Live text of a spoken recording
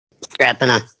strapping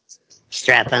on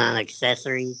strapping on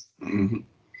accessories. Hmm.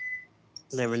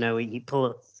 Never know what you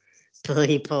pull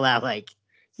out like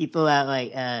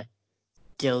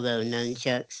dildo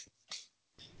nunchucks.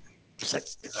 It's like,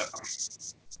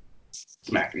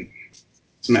 Smacking,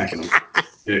 smacking them.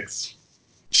 Dicks.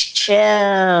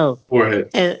 ew, Forehead.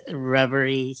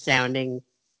 rubbery sounding.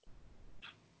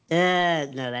 No,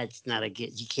 that's not a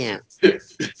good. You can't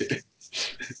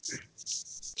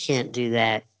do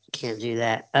that. Can't do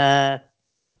that.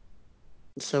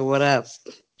 So what up?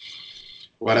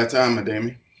 What that time, my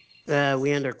Damie?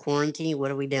 We under quarantine.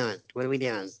 What are we doing? What are we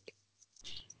doing?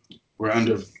 We're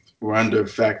under we're under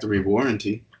factory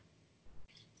warranty.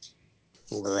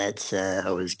 Well, that's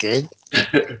always good.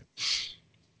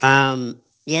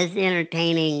 Yes,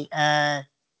 entertaining,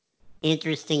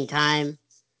 interesting time.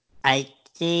 I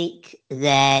think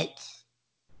that.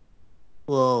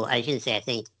 Well, I shouldn't say. I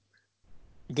think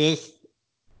this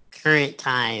current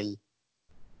time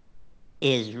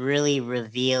is really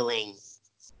revealing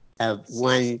of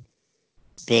one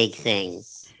big thing.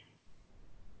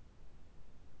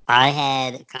 I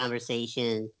had a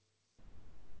conversation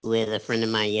with a friend of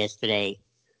mine yesterday,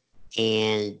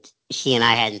 and she and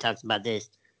I hadn't talked about this,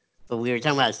 but we were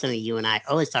talking about something you and I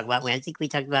always talk about. I think we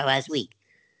talked about last week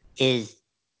is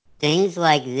things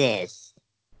like this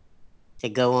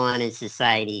that go on in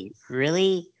society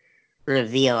really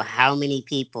reveal how many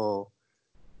people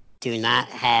do not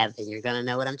have, and you're gonna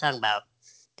know what I'm talking about.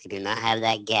 They do not have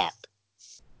that gap.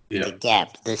 Yeah. The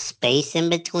gap, the space in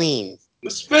between.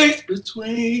 The space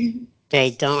between.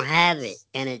 They don't have it,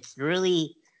 and it's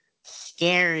really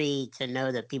scary to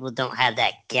know that people don't have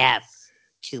that gap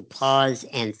to pause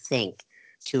and think,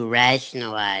 to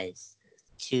rationalize,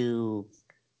 to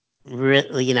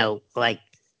really, like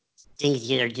things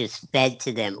that are just fed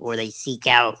to them or they seek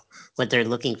out what they're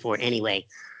looking for anyway.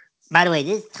 By the way,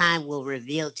 this time will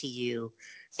reveal to you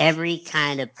every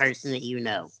kind of person that you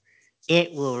know.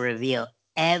 It will reveal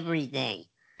everything.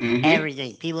 Mm-hmm.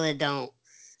 Everything. People that don't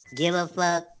give a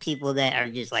fuck, people that are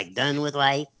just like done with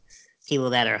life, people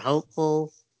that are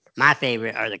hopeful. My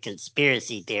favorite are the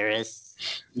conspiracy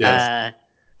theorists. Yes. Uh,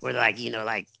 where like,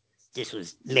 like this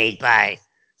was made by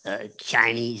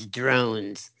Chinese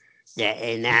drones that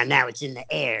and now it's in the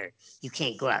air. You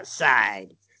can't go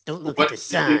outside. Don't look at What the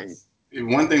sun.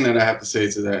 one thing that I have to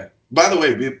say to that. By the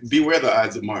way, beware the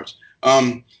Ides of March.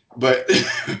 But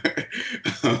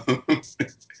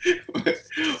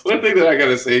one thing that I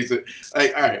gotta say to,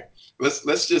 like, all right,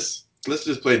 let's just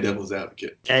play devil's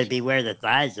advocate. Gotta beware the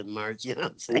thighs of March, you know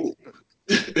what I'm saying? Ooh.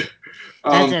 That's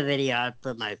um, a video. I'll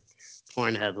put my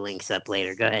Pornhub links up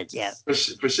later. Go ahead, yeah. for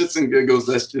shits and giggles,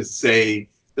 let's just say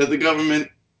that the government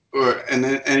and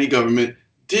any government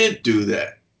did do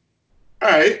that. All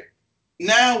right,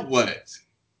 now what?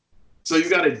 So you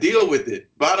got to deal with it.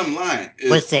 Bottom line is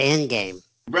What's the end game?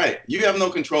 right. You have no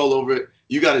control over it.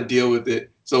 You got to deal with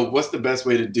it. So what's the best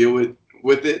way to deal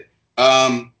with it?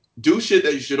 Do shit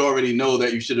that you should already know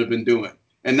that you should have been doing,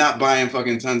 and not buying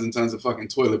fucking tons and tons of fucking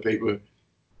toilet paper.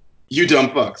 You dumb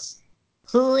fucks.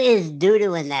 Who is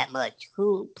doodling that much?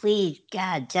 Who, please,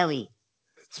 God, tell me.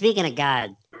 Speaking of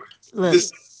God, look.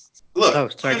 This look Oh,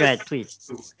 sorry, go ahead, please.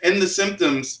 in the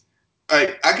symptoms.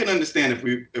 I can understand if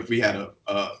we had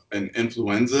an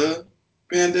influenza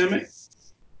pandemic,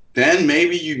 then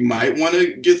maybe you might want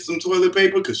to get some toilet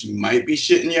paper because you might be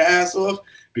shitting your ass off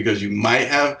because you might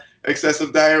have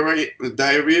excessive diarrhea. But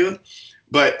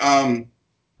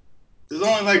there's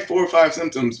only like 4 or 5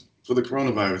 symptoms for the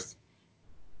coronavirus.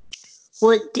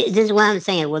 Well, this is what I'm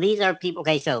saying. Well, these are people.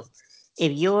 Okay, so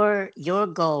if your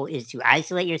goal is to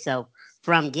isolate yourself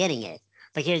from getting it,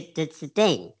 but here's that's the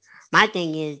thing. My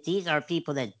thing is these are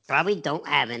people that probably don't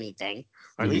have anything,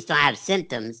 or at Mhm. least don't have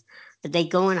symptoms, but they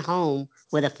going home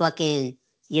with a fucking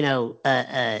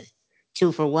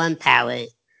 2-for-1 pallet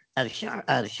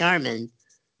of Charmin,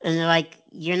 and they're like,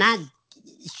 you're not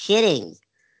shitting.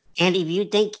 And if you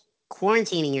think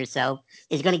quarantining yourself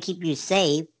is going to keep you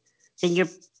safe, then you're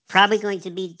probably going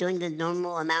to be doing the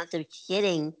normal amount of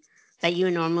shitting that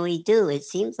you normally do. It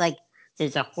seems like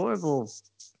there's a horrible,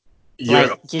 You're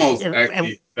like, just. almost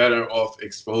actually better off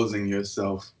exposing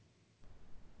yourself.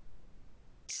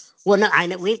 Well, no, I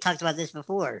know we've talked about this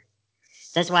before.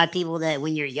 That's why people that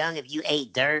when you're young, if you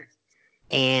ate dirt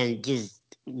and just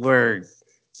were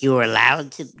you were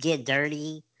allowed to get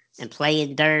dirty and play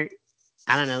in dirt,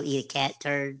 I don't know, eat a cat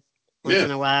turd once Yeah,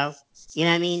 in a while. You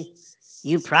know what I mean?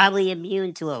 You probably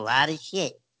immune to a lot of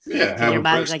shit yeah. because Have your a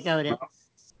body's brush. like, oh,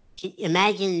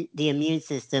 imagine the immune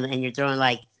system and you're throwing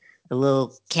like a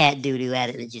little cat doo doo at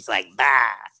it and it's just like bah,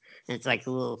 and it's like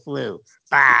a little flu,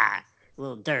 bah, a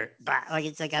little dirt, bah. Like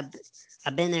it's like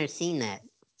I've been there, seen that.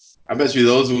 I bet you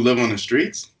those who live on the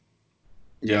streets,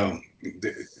 yo,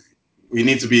 we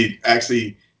need to be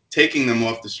actually taking them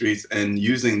off the streets and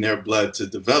using their blood to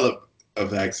develop a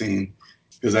vaccine.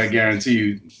 Because I guarantee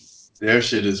you, their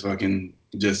shit is fucking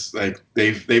just like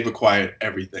they've acquired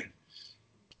everything.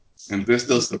 And if they're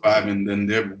still surviving, then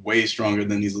they're way stronger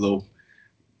than these little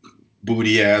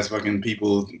booty ass fucking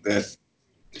people that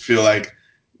feel like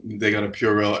they gotta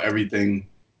Purell everything.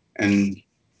 And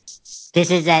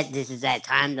This is that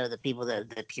time though. The people, the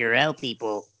Purell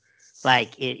people,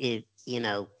 like it you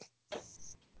know,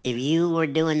 if you were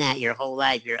doing that your whole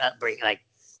life, your upbringing, like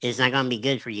it's not gonna be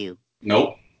good for you.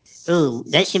 nope. Ooh,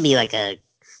 that should be like a.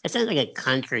 That sounds like a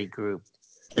country group.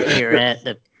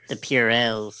 The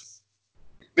Purells.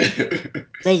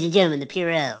 Ladies and gentlemen, the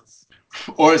Purells.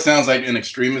 Or it sounds like an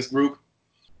extremist group.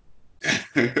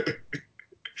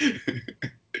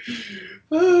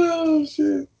 Oh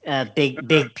shit! Big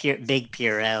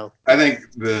Purell. I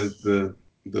think the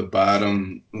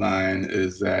bottom line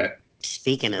is that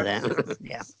Speaking of that,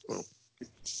 yeah.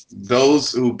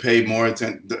 those who pay more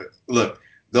attention, look,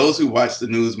 those who watch the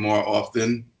news more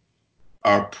often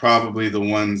are probably the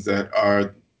ones that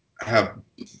are have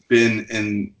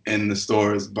been in the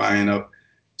stores buying up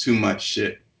too much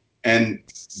shit. And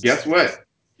guess what?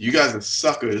 You guys are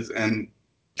suckers, and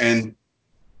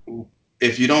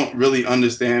if you don't really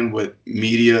understand what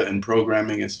media and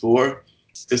programming is for,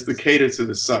 it's to cater to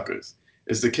the suckers.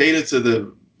 It's to cater to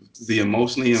the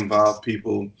emotionally involved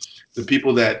people, the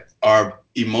people that are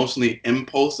emotionally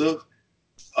impulsive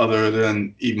other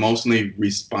than emotionally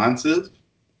responsive.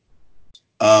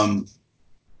 Um,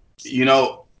 you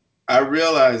know, I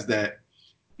realized that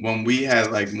when we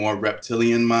had like more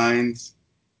reptilian minds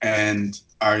and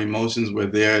our emotions were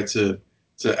there to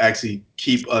actually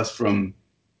keep us from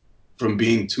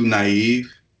being too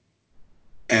naive,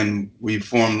 and we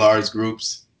form large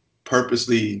groups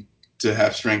purposely to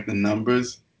have strength in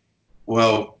numbers.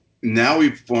 Well, now we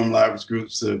form large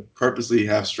groups to purposely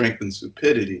have strength in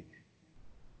stupidity,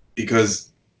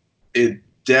 because it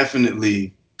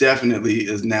definitely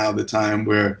is now the time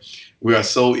where we are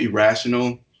so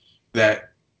irrational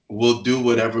that we'll do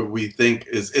whatever we think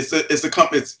is it's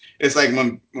like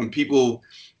when people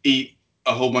eat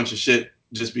a whole bunch of shit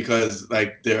just because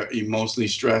like they're emotionally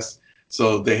stressed,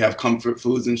 so they have comfort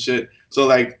foods and shit. So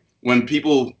like when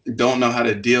people don't know how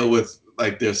to deal with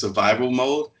like their survival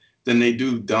mode, then they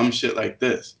do dumb shit like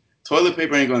this. Toilet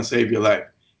paper ain't gonna save your life.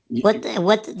 What?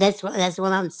 That's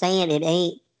what I'm saying. It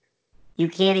ain't. You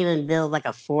can't even build like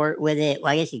a fort with it.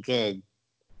 Well, I guess you could.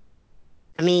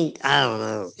 I mean, I don't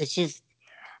know. It's just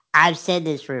I've said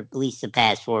this for at least the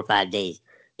past 4 or 5 days.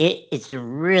 It's a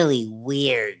really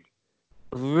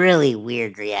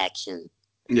weird reaction.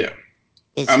 Yeah,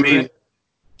 It's I mean,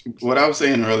 re- what I was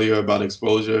saying earlier about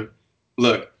exposure,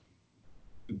 look,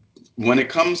 when it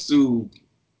comes to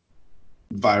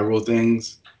viral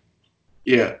things,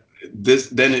 yeah, this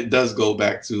then it does go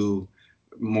back to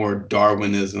more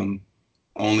Darwinism,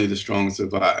 only the strong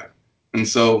survive. And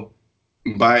so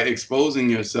by exposing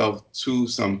yourself to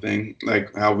something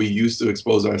like how we used to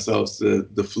expose ourselves to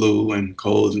the flu and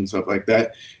colds and stuff like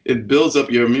that, it builds up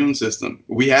your immune system.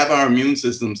 We have our immune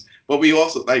systems, but we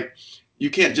also like you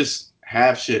can't just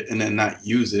have shit and then not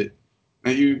use it.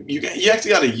 And you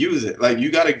actually got to use it. Like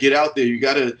you got to get out there. You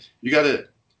got to it's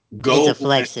go. a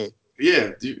flex it.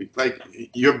 Yeah, like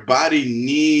your body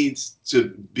needs to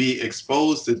be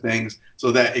exposed to things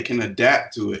so that it can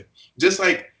adapt to it. Just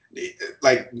like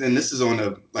and this is on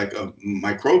a like a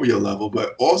microbial level,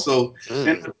 but also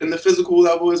Mm. in the physical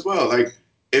level as well. Like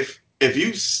if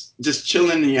you just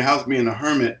chilling in your house being a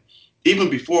hermit, even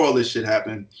before all this shit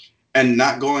happened, and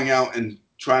not going out and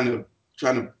trying to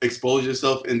expose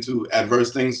yourself into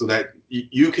adverse things so that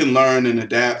you can learn and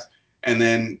adapt and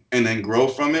then grow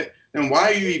from it, then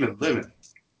why are you even living?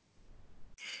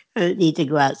 I need to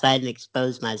go outside and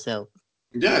expose myself.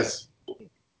 Yes,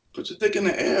 put your dick in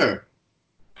the air.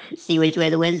 See which way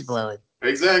the wind's blowing.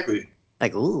 Exactly.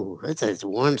 Like, ooh, that's a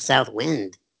warm south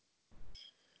wind.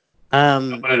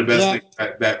 One of the best Yeah. things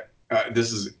that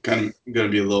this is kind of going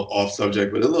to be a little off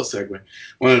subject, but a little segue.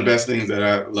 One of the best things that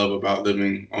I love about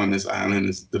living on this island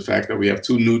is the fact that we have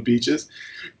two nude beaches,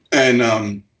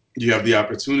 and you have the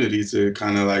opportunity to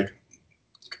kind of like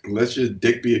let your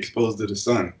dick be exposed to the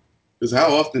sun. Because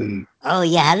how often, Oh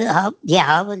yeah.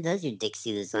 How often does your dick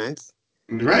see the sun?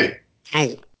 right?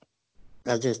 I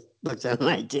I'll just look at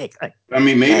my dick like, I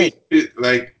mean, maybe hey.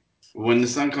 like when the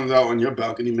sun comes out on your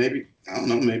balcony, maybe I don't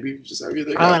know, maybe you just have your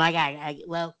dick Oh, out. and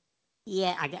well,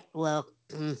 yeah, I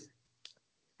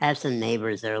have some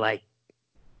neighbors that are like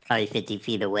probably 50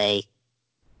 feet away.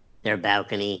 Their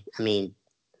balcony. I mean,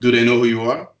 Do they know who you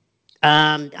are?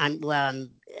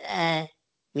 I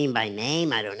mean by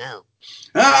name, I don't know.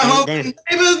 I'm They hoping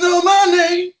neighbors know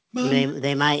my name.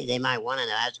 they might want to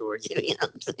know afterwards. You know.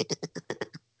 What I'm saying?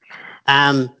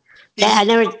 Um, He's I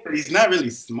never. small, but he's not really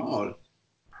small.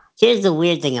 Here's the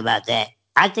weird thing about that.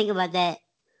 I think about that.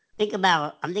 I'm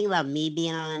thinking about me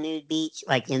being on a nude beach,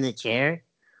 like in the chair.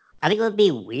 I think it would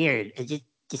be weird. It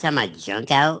just have my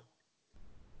junk out.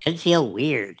 It'd feel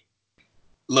weird.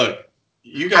 Look,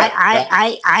 you I got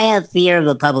I I have fear of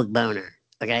a public boner.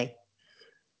 Okay,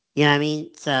 you know what I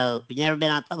mean. So if you've never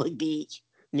been on a public beach,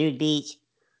 nude beach,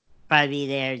 probably be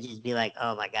there, just be like,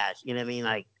 oh my gosh, you know what I mean?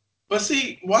 Like, but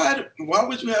see, why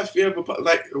would you have fear of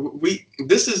like we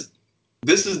this is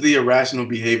the irrational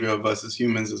behavior of us as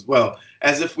humans as well.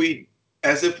 As if we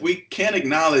can't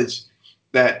acknowledge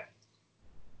that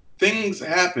things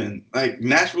happen, like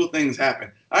natural things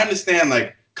happen. I understand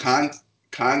like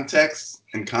context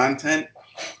and content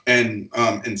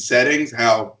and settings,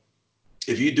 how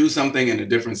if you do something in a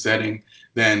different setting,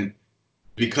 then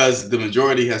because the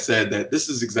majority has said that this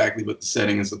is exactly what the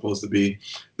setting is supposed to be,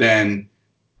 then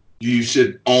you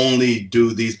should only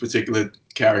do these particular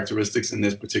characteristics in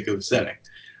this particular setting.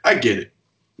 I get it.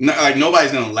 No, like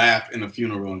nobody's gonna laugh in a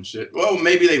funeral and shit. Well,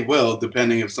 maybe they will,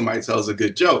 depending if somebody tells a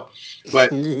good joke.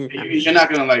 But you're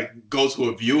not gonna like go to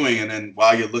a viewing and then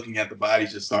while you're looking at the body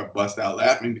just start bust out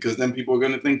laughing, because then people are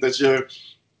gonna think that you're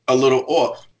a little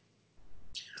off.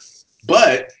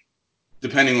 But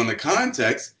depending on the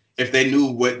context, if they knew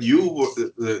what you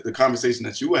were, the conversation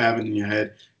that you were having in your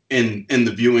head in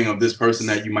the viewing of this person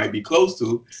that you might be close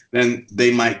to, then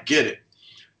they might get it.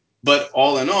 But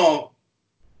all in all,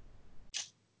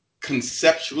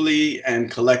 conceptually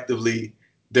and collectively,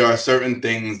 there are certain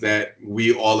things that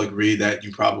we all agree that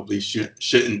you probably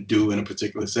shouldn't do in a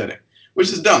particular setting,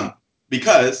 which is dumb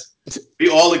because we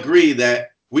all agree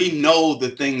that we know the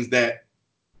things that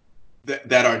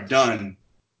are done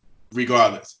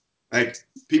regardless. Like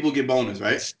people get boners,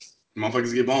 right?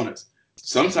 Motherfuckers get boners.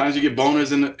 Sometimes you get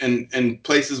boners in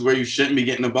places where you shouldn't be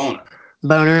getting a boner.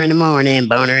 boner in the morning,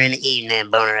 boner in the evening,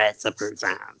 boner at supper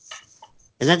time.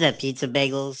 Is that pizza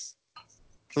bagels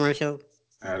commercial?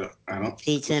 I don't.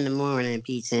 Pizza in the morning,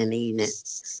 pizza in the evening.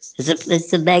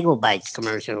 It's a bagel bites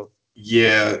commercial.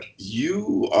 Yeah,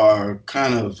 you are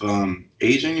kind of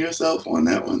aging yourself on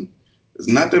that one. There's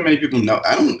not that many people know.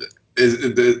 I don't.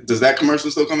 Does that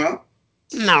commercial still come out?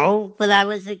 No, but I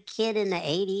was a kid in the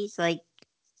 '80s. Like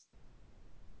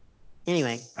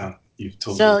anyway, You've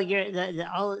so totally. you're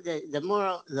the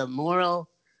moral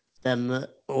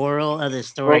of the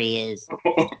story is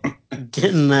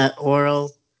the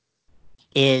moral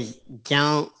is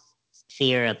don't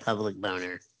fear a public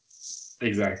boner.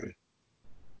 Exactly.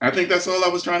 I think that's all I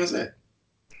was trying to say.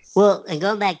 Well, and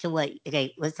going back to what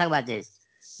okay, let's talk about this.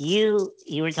 You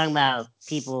were talking about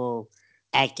people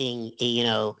acting,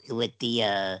 with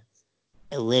the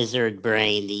lizard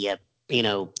brain, the you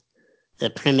know the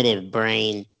primitive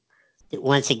brain.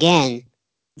 Once again,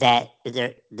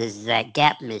 there's that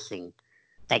gap missing.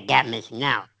 That gap missing.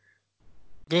 Now,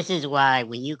 this is why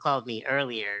when you called me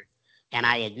earlier, and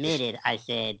I admitted, I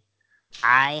said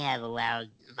I've allowed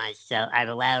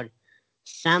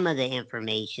some of the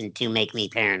information to make me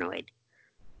paranoid.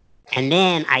 And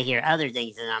then I hear other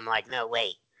things and I'm like, no,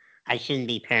 wait, I shouldn't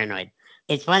be paranoid.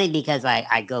 It's funny because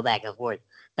I go back and forth,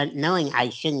 but knowing I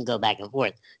shouldn't go back and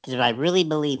forth. Because if I really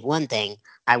believe one thing,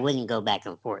 I wouldn't go back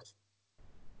and forth.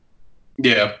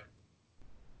 Yeah.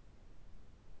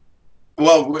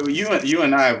 Well, you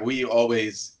and I, we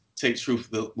always take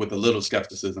truth with a little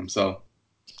skepticism. So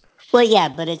Well, yeah,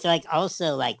 but it's like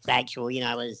also like factual.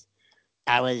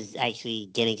 I was actually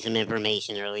getting some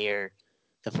information earlier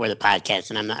before the podcast,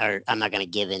 and I'm not going to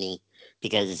give any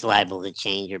because it's liable to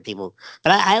change or people.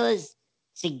 But I was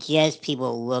suggest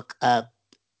people look up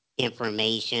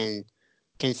information,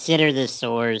 consider the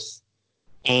source,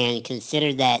 and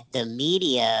consider that the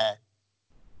media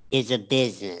is a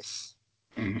business.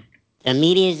 mhm. The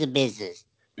media is a business.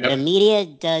 The Yep. media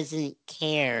doesn't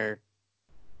care.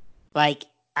 Like,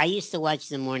 I used to watch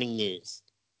the morning news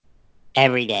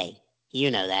every day. You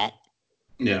know that.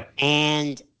 Yeah.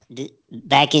 And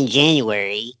back in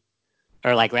January,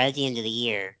 or like right at the end of the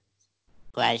year,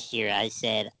 last year, I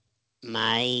said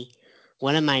my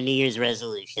one of my New Year's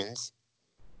resolutions,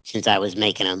 since I was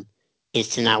making them, is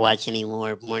to not watch any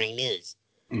more morning news.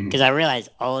 Mhm. Because I realize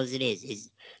all it is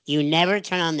you never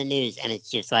turn on the news and it's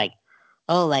just like,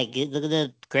 oh, like look at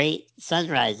the great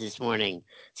sunrise this morning.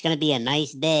 It's gonna be a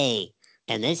nice day,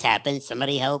 and this happened.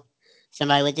 Somebody helped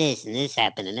somebody with this, and this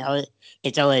happened, and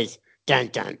it's always dun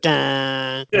dun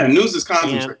dun. Yeah. News is You know,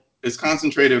 concentrated. It's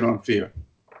concentrated on fear.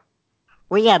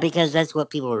 well, yeah, because that's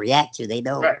what people react to. They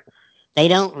don't. Right. They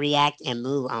don't react and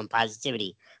move on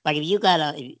positivity. Like if you got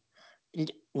a,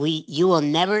 you will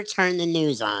never turn the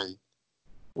news on.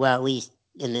 Well, at least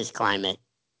in this climate,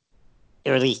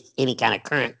 or at least any kind of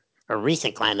current or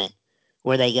recent climate,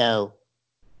 where they go,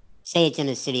 say it's in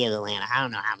the city of Atlanta. I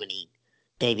don't know how many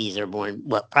babies are born.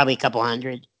 What, probably a couple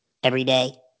hundred every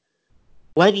day.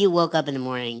 What if you woke up in the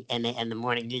morning and the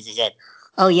morning news said,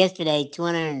 "Oh, yesterday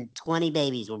 220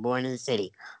 babies were born in the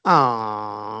city."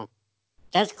 Oh,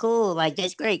 that's cool. Like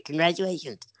that's great.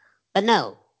 Congratulations. But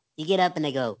no, you get up and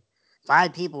they go,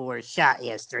 five people were shot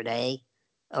yesterday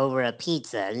over a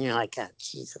pizza, and you're like, oh,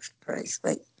 Jesus Christ!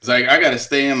 Like, It's like I got to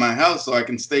stay in my house so I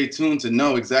can stay tuned to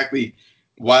know exactly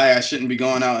why I shouldn't be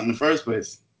going out in the first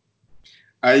place.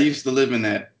 I used to live in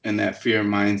that fear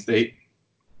mind state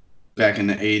back in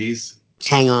the 80s.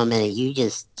 hang on a minute. You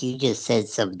just said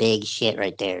some big shit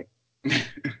right there.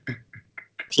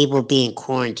 People being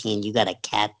quarantined, you got a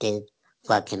captive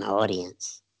fucking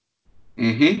audience.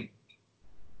 Mm-hmm.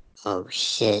 Oh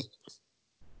shit.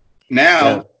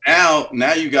 Now, So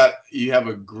you have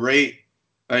a great,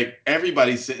 like,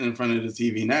 everybody's sitting in front of the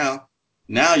TV now.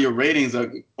 Now your ratings are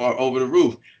over the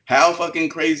roof. How fucking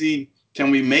crazy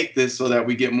can we make this so that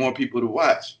we get more people to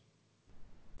watch?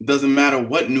 It doesn't matter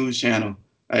what news channel.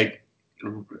 Like,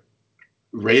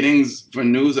 ratings for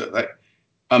news, like,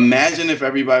 imagine if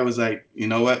everybody was like, you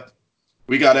know what,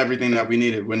 we got everything that we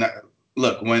needed. We're not,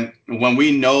 look, when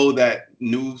we know that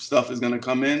new stuff is going to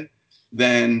come in,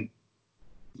 then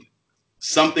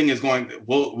something is going,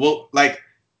 we'll like,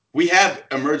 we have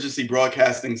emergency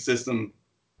broadcasting system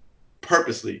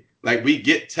purposely. Like, we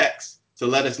get texts to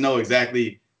let us know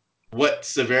exactly what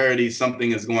severity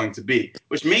something is going to be,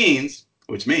 which means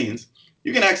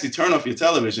you can actually turn off your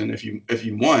television if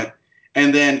you want.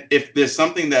 And then if there's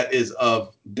something that is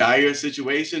of dire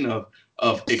situation,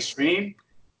 of extreme,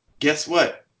 guess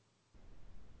what?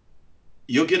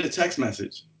 You'll get a text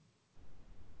message.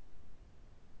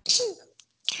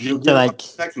 You'll so get a like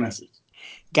fucking text message.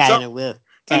 guy So in a wheel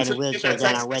guy in a until you get wheelchair that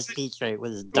down text on West message, Beach Street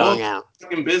with his go dong about out. your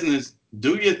fucking business,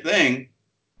 do your thing.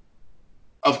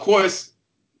 Of course,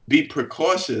 be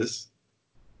precautious,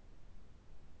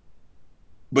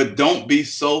 but don't be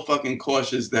so fucking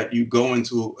cautious that you go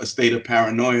into a state of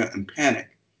paranoia and panic.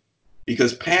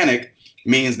 Because panic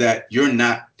means that you're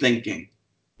not thinking,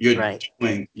 you're Right.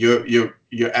 doing, you're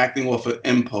acting off of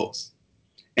impulse.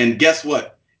 And guess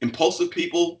what? Impulsive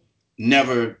people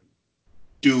never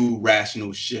do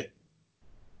rational shit.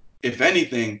 If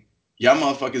anything, y'all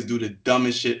motherfuckers do the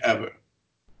dumbest shit ever.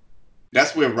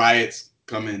 That's where riots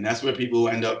come in. That's where people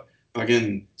end up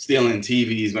fucking stealing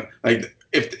TVs. Like,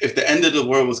 if the end of the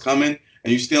world was coming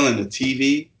and you stealing the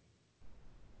TV,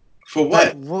 for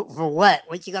what? For what?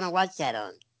 What you gonna watch that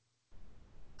on?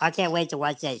 I can't wait to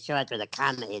watch that show after the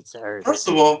comet hits the Earth. First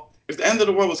of all, if the end of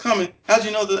the world was coming, how'd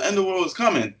you know the end of the world was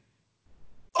coming?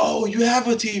 Oh, you have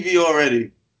a TV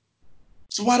already.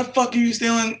 So why the fuck are you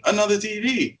stealing another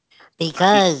TV?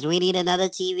 Because we need another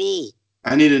TV.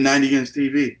 I need a 90-inch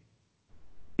TV.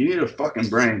 You need a fucking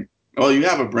brain. Well, you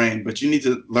have a brain, but you need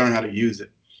to learn how to use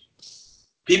it.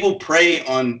 People prey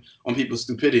on people's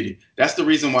stupidity. That's the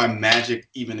reason why magic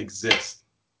even exists.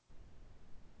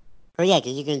 Oh yeah,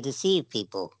 because you can deceive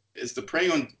people. It's to prey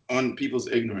on people's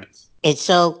ignorance. It's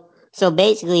so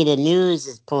basically the news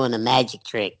is pulling a magic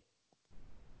trick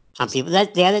on people.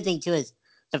 That's the other thing too is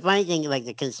the funny thing. Like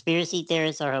the conspiracy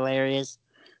theorists are hilarious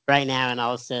right now, and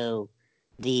also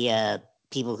the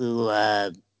people who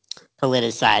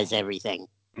politicize everything.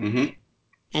 Mm-hmm. And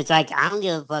it's like I don't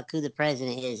give a fuck who the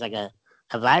president is. Like a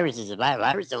virus is a virus.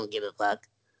 Virus don't give a fuck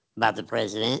about the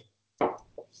president.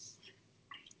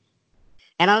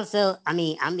 And also, I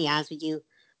mean, I'm be honest with you,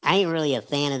 I ain't really a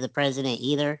fan of the president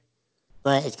either.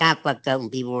 But it's kind of fucked up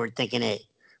when people were thinking it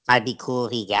might be cool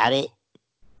if he got it,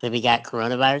 if he got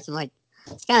coronavirus. I'm like,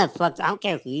 it's kind of fucked. I don't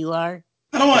care who you are.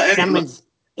 I don't want It's any. Look, someone's.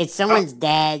 It's someone's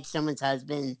dad, someone's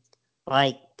husband.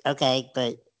 Like, okay,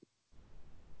 but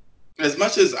as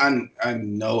much as I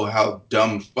know how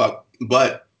dumb fuck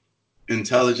but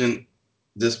intelligent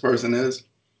this person is,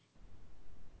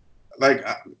 like,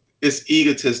 it's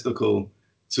egotistical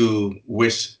to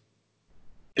wish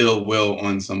ill will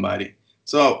on somebody.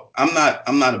 So I'm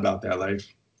not about that life.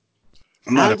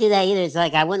 I'm I not. don't do that either. It's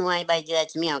like I wouldn't want anybody to do that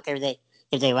to me. I don't care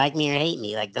if they like me or hate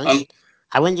me. Like, don't. Un,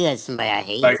 I wouldn't do that to somebody I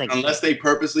hate. like, It's like, unless they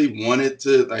purposely wanted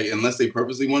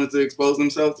to expose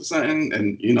themselves to something,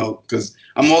 and because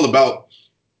I'm all about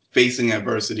facing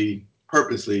adversity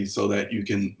purposely so that you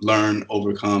can learn,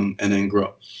 overcome, and then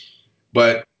grow.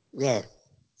 But yeah.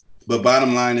 but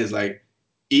bottom line is, like,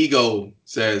 ego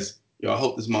says, yo, I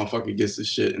hope this motherfucker gets this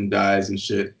shit and dies and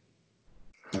shit.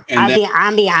 And then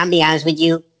I'll be honest with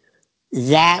you.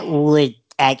 that would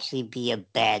actually be a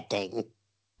bad thing.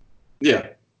 Yeah.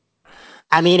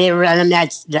 I mean, I'm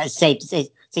not safe to say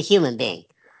it's a human being,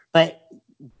 but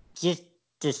just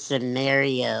the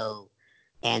scenario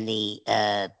and the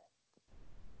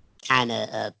kind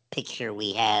of picture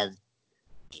we have,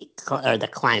 or the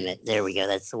climate. There we go.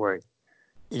 That's the word.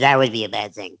 That would be a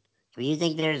bad thing. If you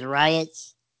think there's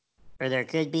riots, or there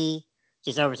could be,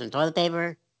 just over some toilet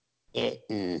paper, it.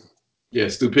 Yeah,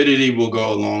 stupidity will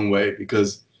go a long way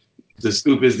because the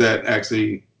stupids that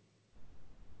actually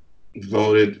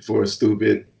voted for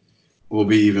stupid will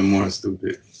be even more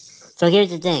stupid. So here's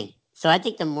the thing. So I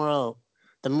think the moral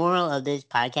of this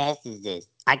podcast is this.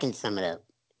 I can sum it up.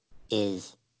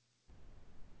 Is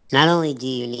not only do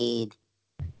you need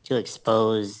to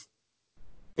expose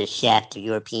the shaft of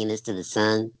your penis to the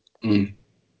sun, Mm,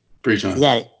 preach on.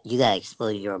 you gotta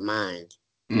expose your mind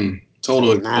to Total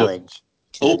the exposure. knowledge,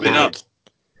 to the Open up. knowledge.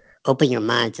 Open your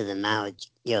mind to the knowledge.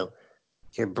 Yo,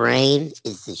 your brain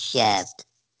is the shaft.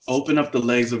 Open up the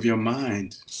legs of your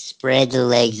mind. Spread the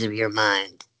legs of your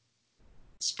mind,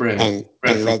 Spread. and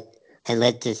Spread from.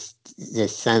 let the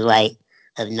sunlight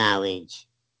of knowledge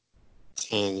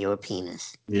tan your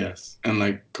penis. Yes. And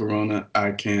like Corona,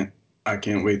 I can't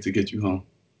wait to get you home.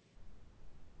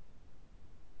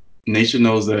 Nature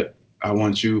knows that I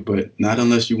want you, but not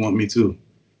unless you want me too.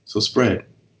 So spread.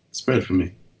 Spread for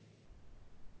me.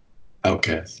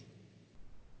 Outcast.